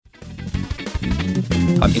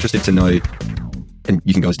I'm interested to know, and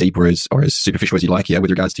you can go as deep or as superficial as you like here,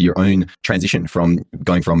 with regards to your own transition from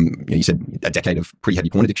going from, you said a decade of pretty heavy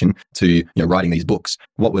porn addiction to, writing these books.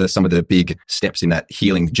 What were some of the big steps in that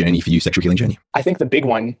healing journey for you, sexual healing journey? I think the big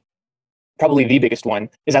one, probably the biggest one,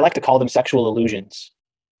 is I like to call them sexual illusions.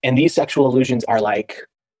 And these sexual illusions are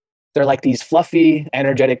they're like these fluffy,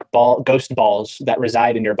 energetic ghost balls that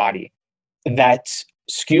reside in your body that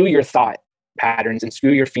skew your thought patterns and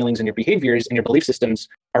skew your feelings and your behaviors and your belief systems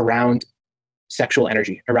around sexual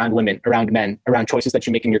energy, around women, around men, around choices that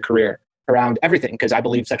you make in your career, around everything. Because I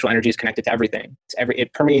believe sexual energy is connected to everything.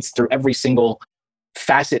 It permeates through every single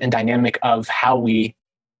facet and dynamic of how we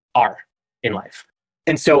are in life.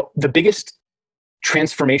 And so the biggest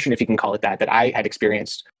transformation, if you can call it that I had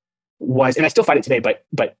experienced was, and I still fight it today, but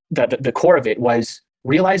the core of it was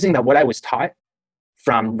realizing that what I was taught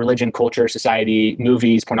from religion, culture, society,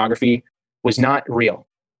 movies, pornography was not real.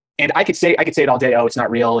 And I could say it all day, oh, it's not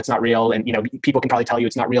real. And, people can probably tell you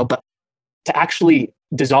it's not real, but to actually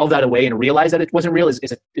dissolve that away and realize that it wasn't real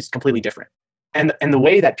is completely different. And the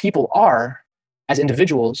way that people are as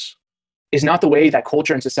individuals is not the way that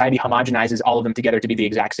culture and society homogenizes all of them together to be the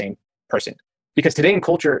exact same person. Because today in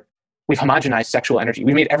culture, we've homogenized sexual energy.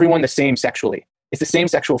 We made everyone the same sexually. It's the same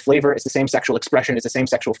sexual flavor. It's the same sexual expression. It's the same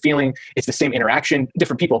sexual feeling. It's the same interaction,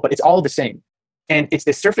 different people, but it's all the same. And it's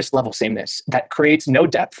this surface level sameness that creates no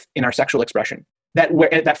depth in our sexual expression.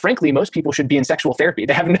 That frankly, most people should be in sexual therapy.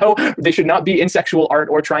 They should not be in sexual art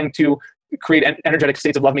or trying to create energetic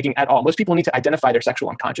states of lovemaking at all. Most people need to identify their sexual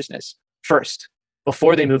unconsciousness first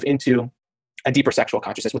before they move into a deeper sexual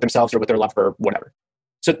consciousness with themselves or with their lover or whatever.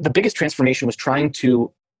 So the biggest transformation was trying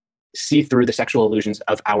to see through the sexual illusions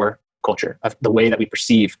of our culture, of the way that we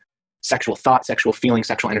perceive sexual thought, sexual feeling,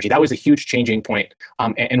 sexual energy. That was a huge changing point,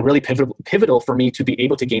 and really pivotal for me to be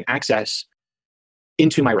able to gain access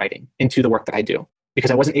into my writing, into the work that I do,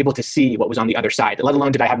 because I wasn't able to see what was on the other side, let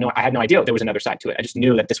alone I had no idea there was another side to it. I just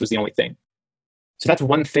knew that this was the only thing. So that's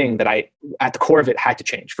one thing that at the core of it, had to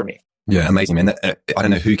change for me. Yeah, amazing, man. I don't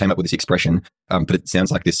know who came up with this expression, but it sounds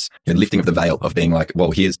like this lifting of the veil of being like, well,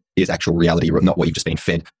 here's actual reality, not what you've just been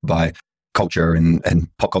fed by culture and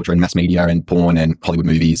pop culture and mass media and porn and Hollywood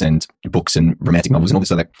movies and books and romantic novels and all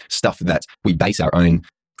this other stuff that we base our own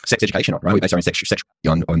sex education on, right? We base our own sexuality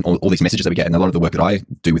on all these messages that we get. And a lot of the work that I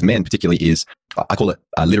do with men particularly is, I call it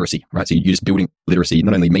literacy, right? So you're just building literacy,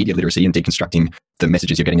 not only media literacy and deconstructing the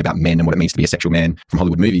messages you're getting about men and what it means to be a sexual man from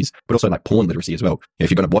Hollywood movies, but also like porn literacy as well. If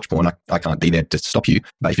you're going to watch porn, I can't be there to stop you,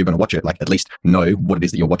 but if you're going to watch it, like at least know what it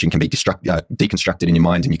is that you're watching can be deconstructed in your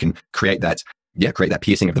mind, and you can create that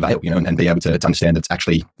piercing of the veil, and be able to understand that it's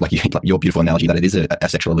actually like your beautiful analogy, that it is a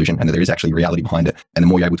sexual illusion and that there is actually reality behind it. And the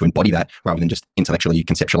more you're able to embody that rather than just intellectually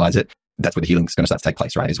conceptualize it, that's where the healing is going to start to take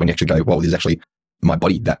place, right? Is when you actually go, well, this is actually my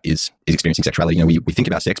body that is experiencing sexuality. We think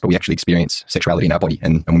about sex, but we actually experience sexuality in our body.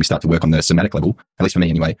 And when we start to work on the somatic level, at least for me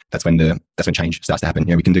anyway, that's when change starts to happen.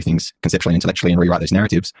 We can do things conceptually and intellectually and rewrite those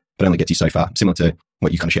narratives, but it only gets you so far. Similar to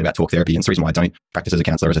what you kind of shared about talk therapy. And the reason why I don't practice as a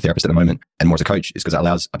counselor, as a therapist at the moment, and more as a coach, is because it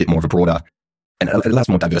allows a bit more of a broader, and it allows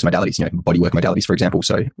more diverse modalities, bodywork modalities, for example.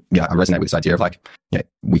 So yeah, I resonate with this idea of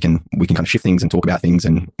we can kind of shift things and talk about things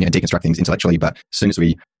and deconstruct things intellectually. But as soon as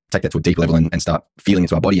we take that to a deep level and start feeling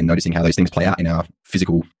into our body and noticing how those things play out in our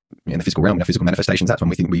physical, in the physical realm, in our physical manifestations, that's when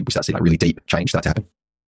we think we start seeing really deep change start to happen.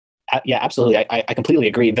 Yeah, absolutely. I completely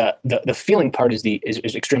agree. The feeling part is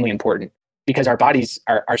extremely important, because our bodies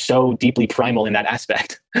are so deeply primal in that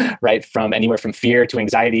aspect, right? From anywhere from fear to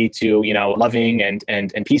anxiety to, loving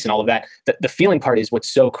and peace and all of that. The feeling part is what's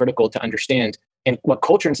so critical to understand. And what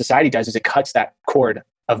culture and society does is it cuts that cord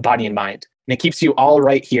of body and mind. And it keeps you all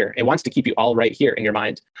right here. It wants to keep you all right here in your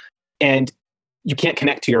mind. And you can't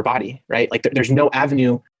connect to your body, right? Like there's no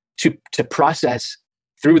avenue to process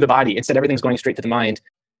through the body. Instead, everything's going straight to the mind,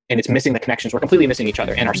 and it's missing the connections. We're completely missing each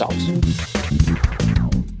other and ourselves.